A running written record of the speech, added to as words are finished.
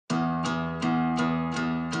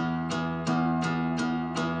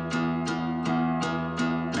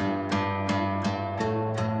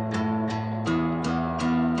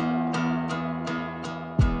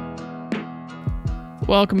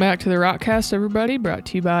Welcome back to the Rockcast, everybody. Brought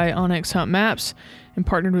to you by Onyx Hunt Maps and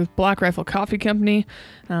partnered with Black Rifle Coffee Company.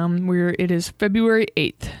 It is February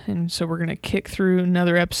 8th, and so we're going to kick through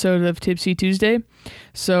another episode of Tipsy Tuesday.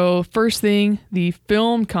 So first thing, the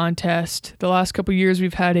film contest. The last couple years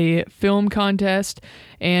we've had a film contest,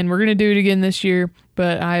 and we're going to do it again this year,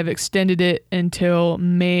 but I have extended it until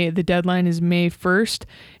May. The deadline is May 1st,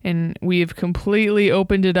 and we have completely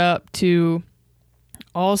opened it up to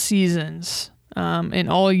all seasons. In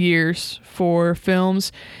all years for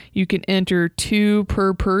films. You can enter 2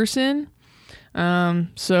 per person.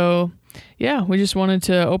 So yeah, we just wanted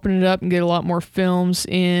to open it up and get a lot more films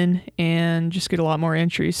in and just get a lot more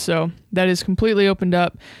entries. So that is completely opened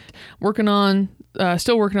up.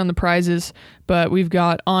 Still working on the prizes, but we've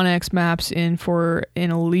got Onyx Maps in for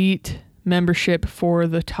an elite membership for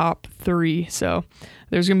the top 3. So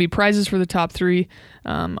there's going to be prizes for the top 3.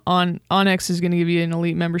 Onyx is going to give you an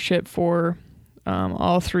elite membership for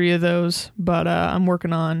all 3 of those, but I'm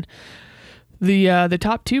working on the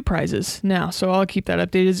top 2 prizes now, so I'll keep that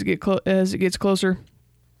updated as it gets closer.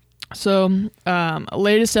 So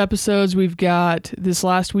latest episodes, we've got this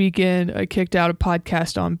last weekend I kicked out a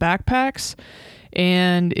podcast on backpacks,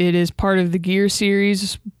 and it is part of the gear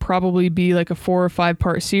series, probably be like a 4 or 5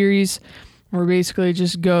 part series where we basically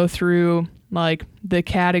just go through like the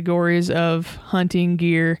categories of hunting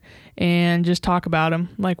gear and just talk about them,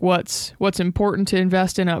 like what's important to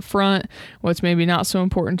invest in up front, what's maybe not so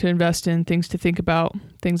important to invest in, things to think about,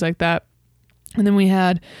 things like that. And then we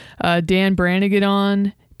had Dan Brannigan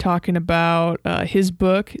on talking about his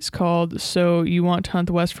book. It's called So You Want to Hunt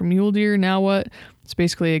the West for Mule Deer, Now What? It's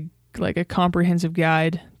basically a comprehensive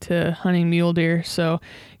guide to hunting mule deer. So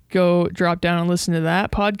go drop down and listen to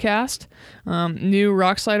that podcast. New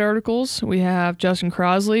Rockslide articles. We have Justin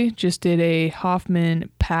Crosley just did a Hoffman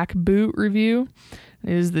pack boot review.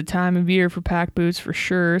 It is the time of year for pack boots for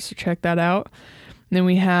sure, so check that out. And then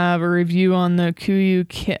we have a review on the Kuiu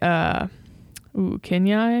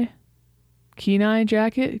Kenai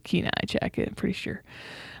jacket, pretty sure.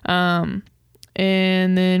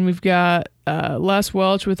 And then we've got Les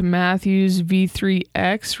Welch with the Mathews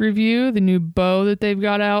V3X review, the new bow that they've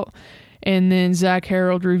got out. And then Zach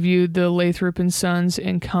Harold reviewed the Lathrop & Sons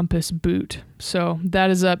Encompass boot. So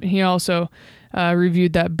that is up. He also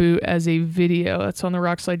reviewed that boot as a video. That's on the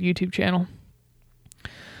Rockslide YouTube channel.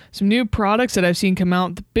 Some new products that I've seen come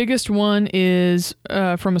out. The biggest one is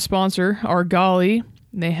from a sponsor, Argali.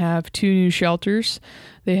 They have 2 new shelters.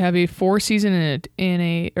 They have a 4-season a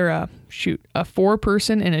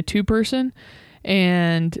 4-person and a 2-person,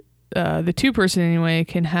 and the 2-person anyway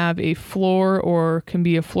can have a floor or can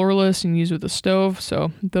be a floorless and used with a stove.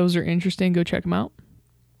 So those are interesting. Go check them out.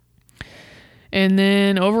 And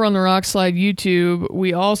then over on the Rockslide YouTube,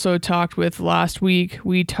 we also talked with Tony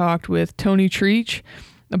Treach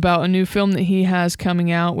about a new film that he has coming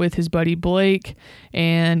out with his buddy Blake,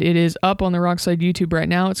 and it is up on the Rockslide YouTube right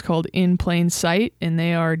now. It's called In Plain Sight, and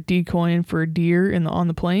they are decoying for deer on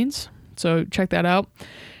the plains. So check that out.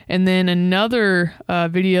 And then another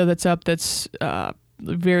video that's up that's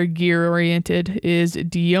very gear oriented is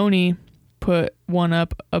Dione put one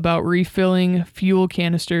up about refilling fuel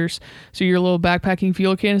canisters. So your little backpacking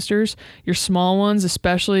fuel canisters, your small ones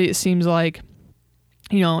especially, it seems like,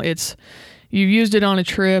 you've used it on a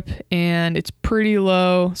trip and it's pretty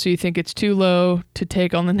low, so you think it's too low to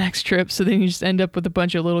take on the next trip, so then you just end up with a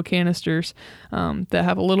bunch of little canisters that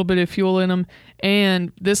have a little bit of fuel in them.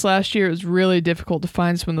 And this last year it was really difficult to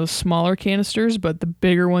find some of those smaller canisters, but the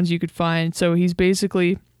bigger ones you could find. So he's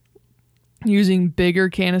basically using bigger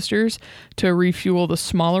canisters to refuel the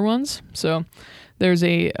smaller ones. So there's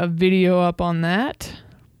a video up on that.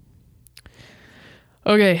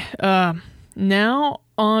 Okay, now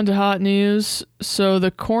on to hot news. So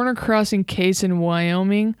the corner crossing case in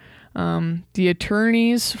Wyoming, the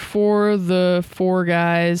attorneys for the 4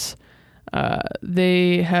 guys,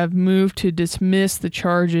 they have moved to dismiss the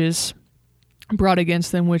charges brought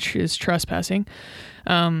against them, which is trespassing.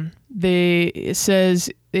 It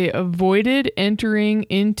says they avoided entering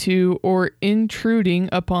into or intruding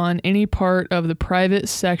upon any part of the private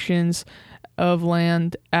sections of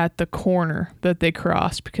land at the corner that they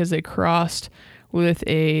crossed, because they crossed with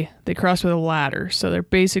a ladder. So they're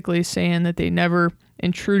basically saying that they never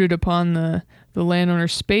intruded upon the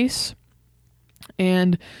landowner's space.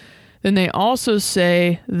 And then they also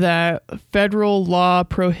say that federal law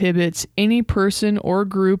prohibits any person or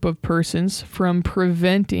group of persons from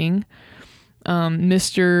preventing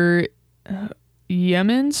Mr.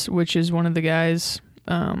 Yemens, which is one of the guys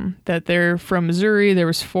that they're from Missouri. There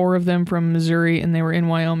was 4 of them from Missouri, and they were in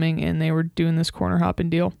Wyoming, and they were doing this corner hopping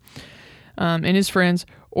deal. and his friends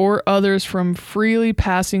or others from freely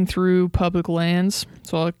passing through public lands.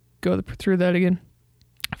 So I'll go through that again.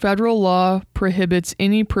 Federal law prohibits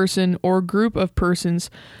any person or group of persons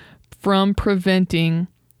from preventing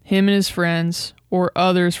him and his friends or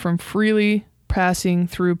others from freely passing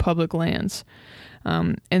through public lands.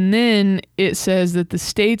 And then it says that the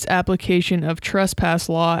state's application of trespass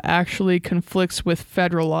law actually conflicts with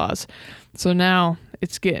federal laws. So now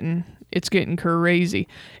it's getting crazy.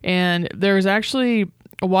 And there was actually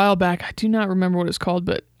a while back, I do not remember what it's called,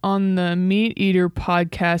 but on the Meat Eater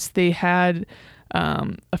podcast, they had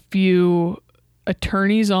a few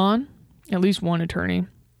attorneys on, at least one attorney.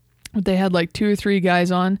 They had like 2 or 3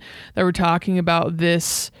 guys on that were talking about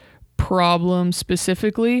this problem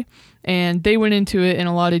specifically, and they went into it in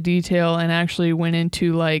a lot of detail and actually went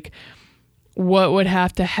into like what would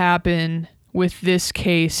have to happen with this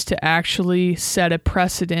case to actually set a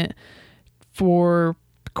precedent for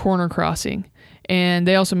corner crossing. And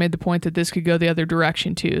they also made the point that this could go the other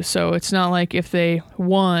direction too. So it's not like if they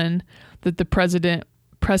won that the precedent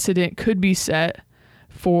could be set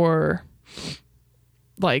for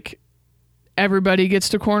like everybody gets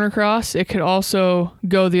to corner cross. It could also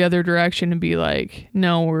go the other direction and be like,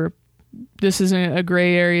 no, this isn't a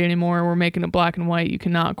gray area anymore. We're making it black and white. You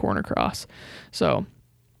cannot corner cross. So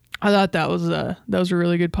I thought that was a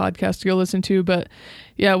really good podcast to go listen to. But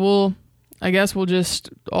yeah, I guess we'll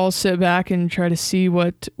just all sit back and try to see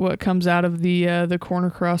what comes out of the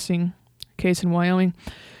corner crossing case in Wyoming.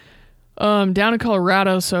 Down in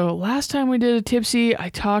Colorado. So last time we did a Tipsy, I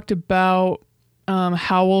talked about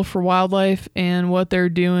Howl for Wildlife and what they're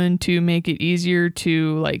doing to make it easier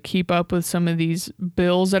to like keep up with some of these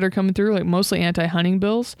bills that are coming through, like mostly anti-hunting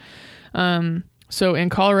bills. So in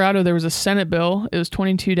Colorado, there was a Senate bill. It was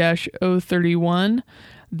 22-031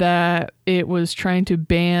 that it was trying to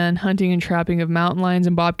ban hunting and trapping of mountain lions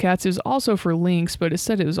and bobcats. It was also for lynx, but it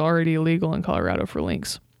said it was already illegal in Colorado for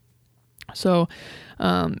lynx. So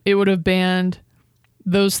it would have banned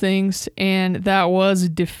those things, and that was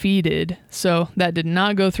defeated. So that did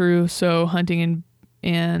not go through. So hunting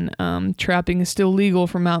and trapping is still legal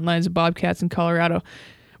for mountain lions and bobcats in Colorado,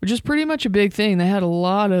 which is pretty much a big thing. They had a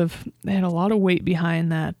lot of weight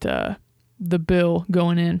behind that the bill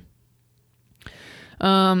going in.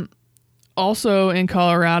 Also in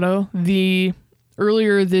Colorado,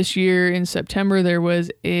 earlier this year in September, there was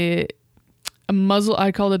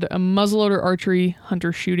I called it a muzzleloader archery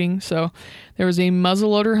hunter shooting. So there was a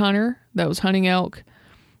muzzleloader hunter that was hunting elk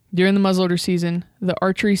during the muzzleloader season. The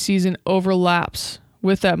archery season overlaps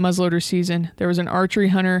with that muzzleloader season. There was an archery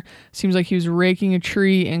hunter, seems like he was raking a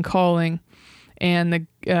tree and calling, and the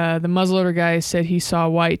muzzleloader guy said he saw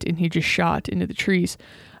white and he just shot into the trees.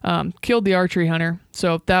 Killed the archery hunter.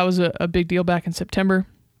 So that was a big deal back in September.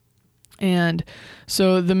 And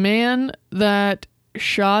so the man that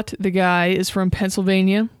shot the guy is from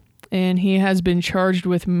Pennsylvania, and he has been charged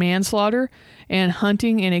with manslaughter and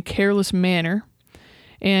hunting in a careless manner.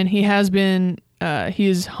 And he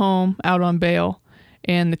is home out on bail,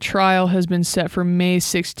 and the trial has been set for May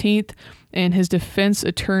 16th, and his defense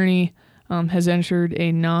attorney has entered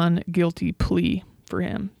a non-guilty plea for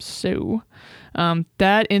him. So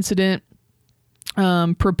that incident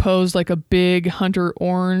proposed like a big Hunter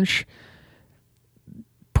Orange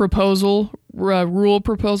rule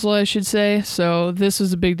proposal, I should say. So this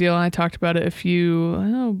was a big deal, and I talked about it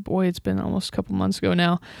it's been almost a couple months ago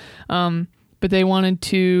now. But they wanted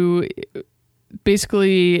to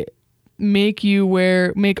basically make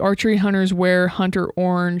archery hunters wear Hunter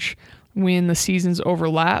Orange when the seasons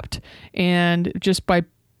overlapped, and just by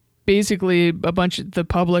basically a bunch of the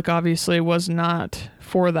public obviously was not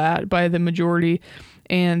for that by the majority,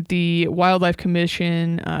 and the Wildlife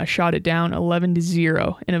Commission shot it down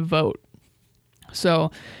 11-0 in a vote.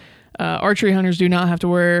 So archery hunters do not have to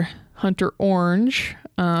wear Hunter Orange,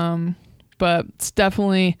 but it's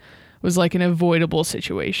definitely was like an avoidable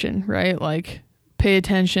situation, right? Like, pay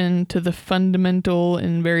attention to the fundamental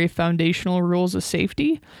and very foundational rules of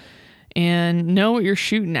safety and know what you're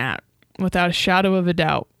shooting at without a shadow of a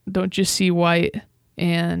doubt. Don't just see white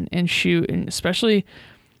and shoot. And especially,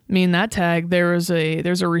 that tag, there's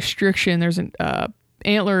a restriction. There's an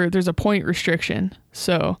antler. There's a point restriction.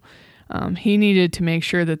 So he needed to make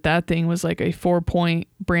sure that thing was like a 4-point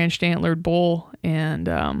branched antlered bull,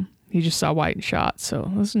 and he just saw white and shot.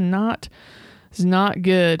 So this is not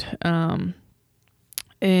good.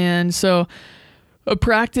 And so a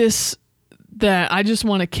practice that I just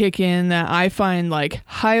want to kick in that I find like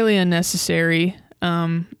highly unnecessary,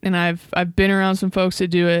 and I've been around some folks that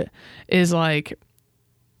do it, is like,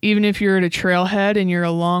 even if you're at a trailhead and you're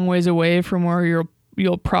a long ways away from where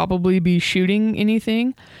you'll probably be shooting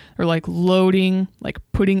anything or like loading, like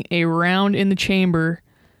putting a round in the chamber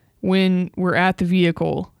when we're at the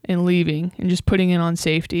vehicle and leaving and just putting it on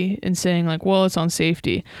safety and saying like, well, it's on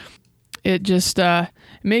safety. It just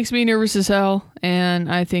makes me nervous as hell.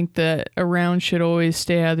 And I think that a round should always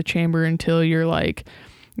stay out of the chamber until you're like,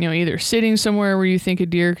 you know, either sitting somewhere where you think a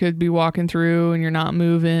deer could be walking through and you're not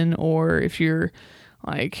moving, or if you're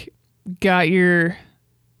like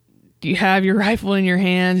you have your rifle in your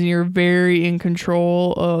hands and you're very in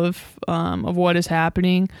control of what is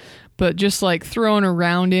happening. But just like throwing a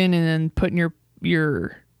round in and then putting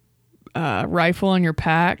your rifle on your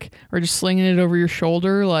pack or just slinging it over your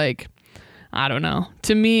shoulder, like, I don't know.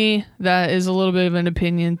 To me, that is a little bit of an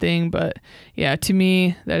opinion thing, but yeah, to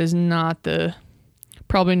me, that is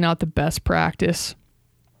probably not the best practice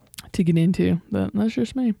to get into, but that's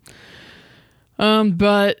just me.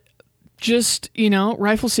 But just, you know,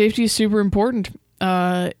 rifle safety is super important.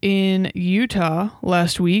 In Utah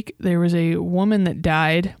last week, there was a woman that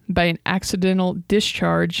died by an accidental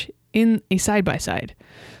discharge in a side-by-side.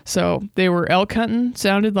 So they were elk hunting,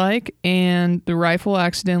 sounded like, and the rifle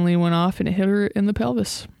accidentally went off and it hit her in the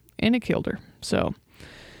pelvis and it killed her. So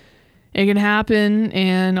it can happen,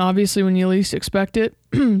 and obviously when you least expect it.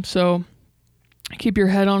 So keep your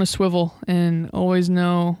head on a swivel and always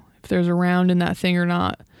know if there's a round in that thing or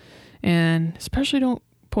not. And especially don't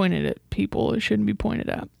point it at people it shouldn't be pointed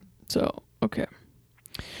at. So, okay.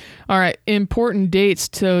 All right, important dates.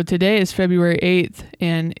 So today is February 8th,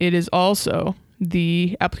 and it is also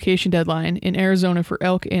the application deadline in Arizona for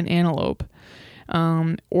elk and antelope.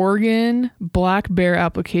 Oregon black bear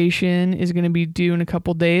application is going to be due in a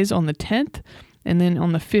couple days on the 10th, and then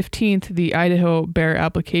on the 15th, the Idaho bear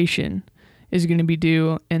application is going to be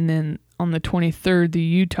due, and then on the 23rd, the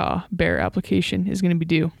Utah bear application is going to be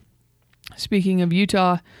due. Speaking of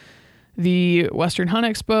Utah, the Western Hunt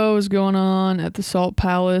Expo is going on at the Salt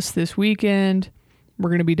Palace this weekend. We're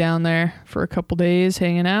going to be down there for a couple days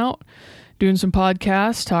hanging out, doing some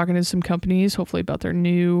podcasts, talking to some companies, hopefully about their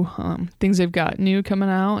new things they've got new coming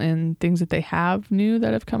out and things that they have new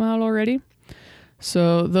that have come out already.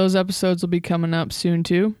 So those episodes will be coming up soon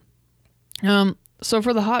too. So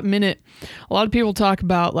for the hot minute, a lot of people talk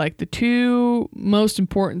about like the two most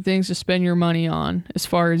important things to spend your money on as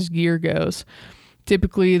far as gear goes.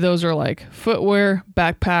 Typically those are like footwear,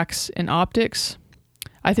 backpacks, and optics.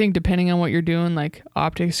 I think depending on what you're doing, like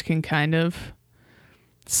optics can kind of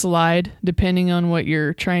slide depending on what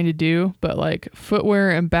you're trying to do, but like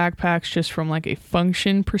footwear and backpacks, just from like a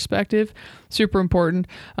function perspective, super important.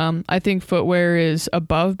 I think footwear is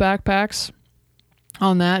above backpacks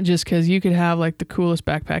on that, just because you could have like the coolest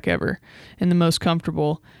backpack ever and the most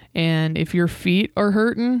comfortable, and if your feet are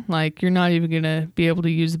hurting, like you're not even gonna be able to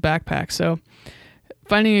use the backpack. So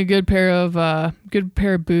finding a good pair of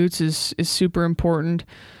boots is super important.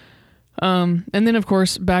 And then of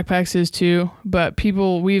course backpacks is too, but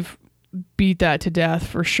we've beat that to death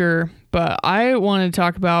for sure. But I want to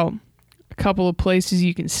talk about a couple of places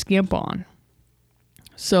you can skimp on.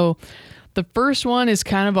 So the first one is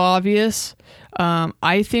kind of obvious.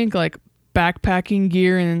 I think like backpacking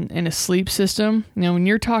gear and a sleep system. You know, when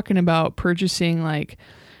you're talking about purchasing like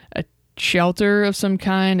a shelter of some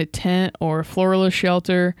kind, a tent or a floorless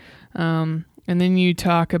shelter, and then you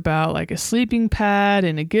talk about like a sleeping pad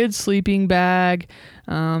and a good sleeping bag,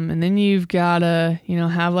 and then you've got to, you know,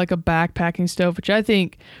 have like a backpacking stove, which I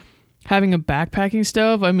think having a backpacking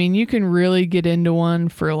stove, I mean, you can really get into one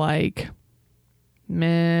for like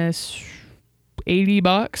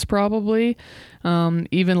 $80 probably,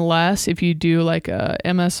 even less if you do like a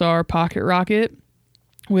MSR pocket rocket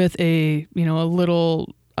with a, you know, a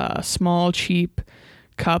little small cheap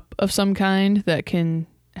cup of some kind that can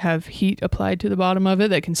have heat applied to the bottom of it,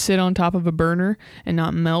 that can sit on top of a burner and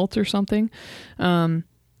not melt or something.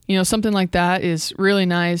 You know, something like that is really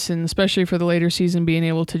nice, and especially for the later season, being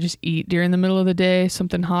able to just eat during the middle of the day.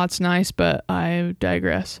 Something hot's nice, but I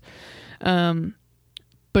digress.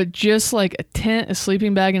 But just like a tent, a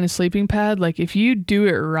sleeping bag, and a sleeping pad, like if you do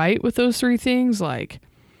it right with those three things, like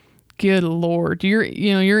good Lord, you're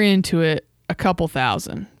into it a couple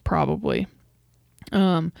thousand probably.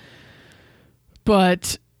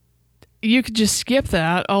 But you could just skip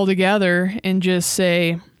that altogether and just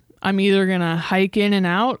say, I'm either going to hike in and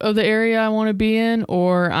out of the area I want to be in,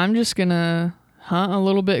 or I'm just going to hunt a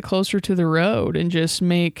little bit closer to the road and just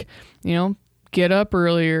make, you know, get up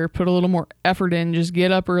earlier, put a little more effort in, just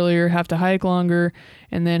get up earlier, have to hike longer,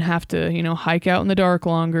 and then have to, you know, hike out in the dark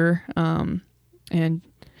longer. And,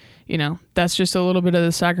 you know, that's just a little bit of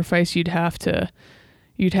the sacrifice you'd have to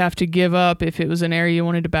give up if it was an area you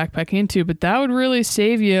wanted to backpack into. But that would really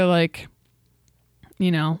save you like,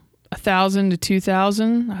 $1,000 to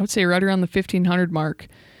 $2,000, I would say right around the $1,500 mark.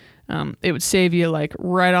 It would save you like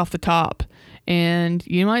right off the top. And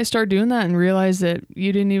you might start doing that and realize that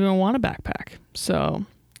you didn't even want a backpack. So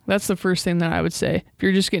that's the first thing that I would say. If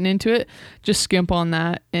you're just getting into it, just skimp on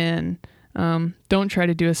that and don't try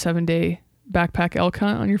to do a 7-day backpack elk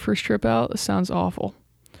hunt on your first trip out. That sounds awful.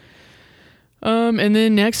 And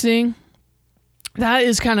then next thing, that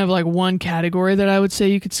is kind of like one category that I would say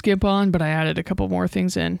you could skimp on, but I added a couple more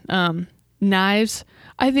things in. Knives.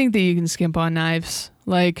 I think that you can skimp on knives.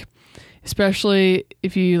 Like, especially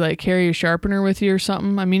if you like carry a sharpener with you or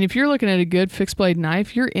something. I mean, if you're looking at a good fixed blade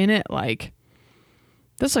knife, you're in it like,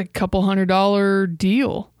 that's like a couple $100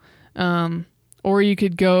 deal. Or you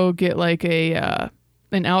could go get like an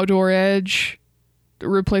Outdoor Edge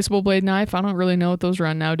replaceable blade knife. I don't really know what those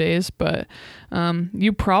run nowadays, but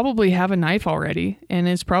you probably have a knife already and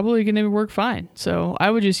it's probably going to work fine. So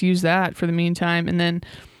I would just use that for the meantime. And then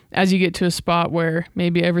as you get to a spot where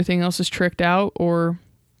maybe everything else is tricked out or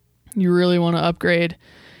you really want to upgrade,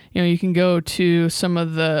 you can go to some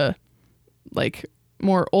of the like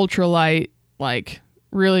more ultralight, like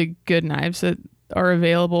really good knives that are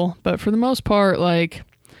available. But for the most part, like,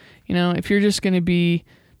 if you're just going to be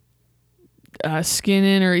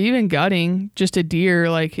skinning or even gutting just a deer,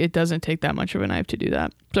 like it doesn't take that much of a knife to do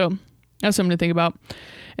that. So that's something to think about.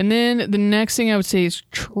 And then the next thing I would say is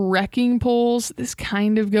trekking poles. This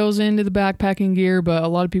kind of goes into the backpacking gear, but a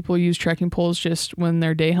lot of people use trekking poles just when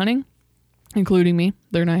they're day hunting, including me.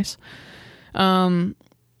 They're nice.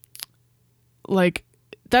 Like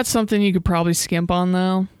that's something you could probably skimp on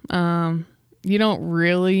though. You don't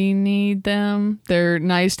really need them. They're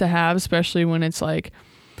nice to have, especially when it's like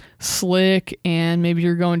slick and maybe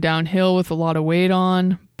you're going downhill with a lot of weight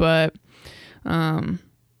on, but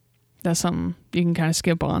that's something you can kind of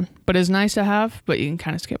skip on. But it's nice to have, but you can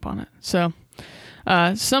kind of skip on it. So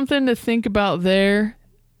something to think about there.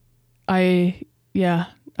 I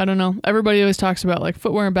don't know. Everybody always talks about like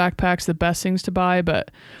footwear and backpacks, the best things to buy,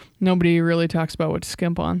 but nobody really talks about what to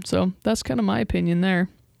skimp on. So that's kind of my opinion there.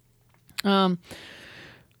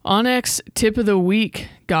 onX tip of the week.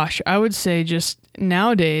 Gosh, I would say just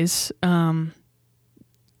nowadays,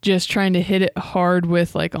 just trying to hit it hard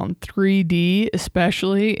with like on 3D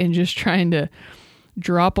especially, and just trying to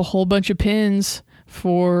drop a whole bunch of pins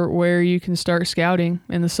for where you can start scouting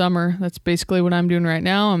in the summer. That's basically what I'm doing right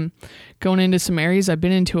now. I'm going into some areas I've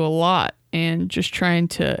been into a lot and just trying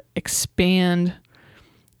to expand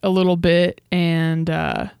a little bit and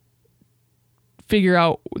figure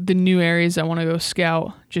out the new areas I want to go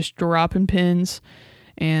scout, just dropping pins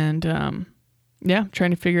and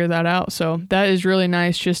trying to figure that out. So that is really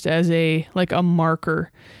nice just as a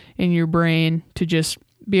marker in your brain to just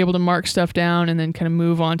be able to mark stuff down and then kind of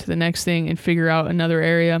move on to the next thing and figure out another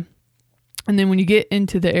area. And then when you get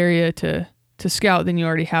into the area to scout, then you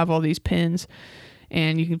already have all these pins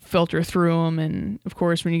and you can filter through them. And of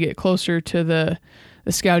course, when you get closer to the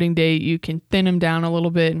scouting date, you can thin them down a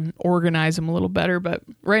little bit and organize them a little better. But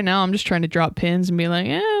right now I'm just trying to drop pins and be like,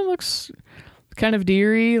 it looks kind of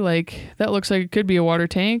deery. Like that looks like it could be a water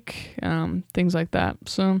tank, things like that.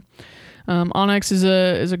 So onX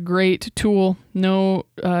is a great tool. No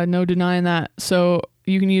denying that. So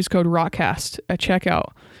you can use code ROCKCAST at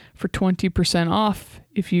checkout for 20% off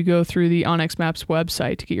if you go through the onX Maps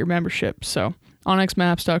website to get your membership. So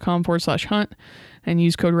onxmaps.com/hunt and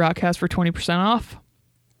use code ROCKCAST for 20% off.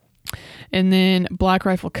 And then Black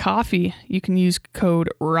Rifle Coffee, you can use code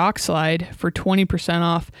ROCKSLIDE for 20%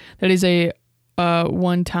 off. That is a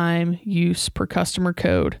one-time use per customer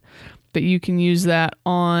code that you can use that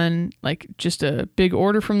on like just a big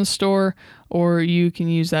order from the store, or you can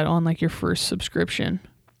use that on like your first subscription.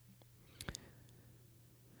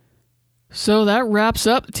 So that wraps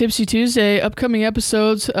up Tipsy Tuesday. Upcoming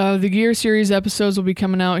episodes, the Gear Series episodes will be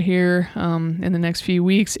coming out here in the next few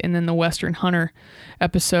weeks, and then the Western Hunter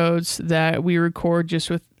episodes that we record just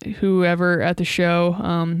with whoever at the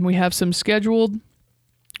show. We have some scheduled.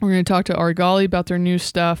 We're going to talk to Argali about their new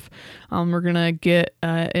stuff. We're going to get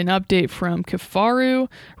an update from Kifaru.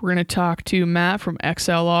 We're going to talk to Matt from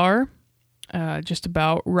XLR just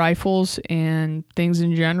about rifles and things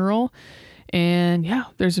in general. And yeah,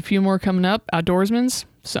 there's a few more coming up. Outdoorsman's,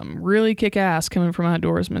 something really kick-ass coming from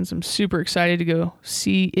Outdoorsman's. I'm super excited to go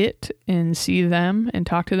see it and see them and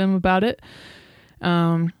talk to them about it.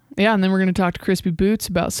 And then we're going to talk to Crispy Boots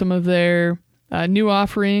about some of their new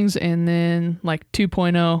offerings and then like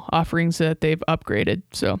 2.0 offerings that they've upgraded.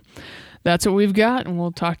 So that's what we've got, and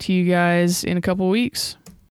we'll talk to you guys in a couple weeks.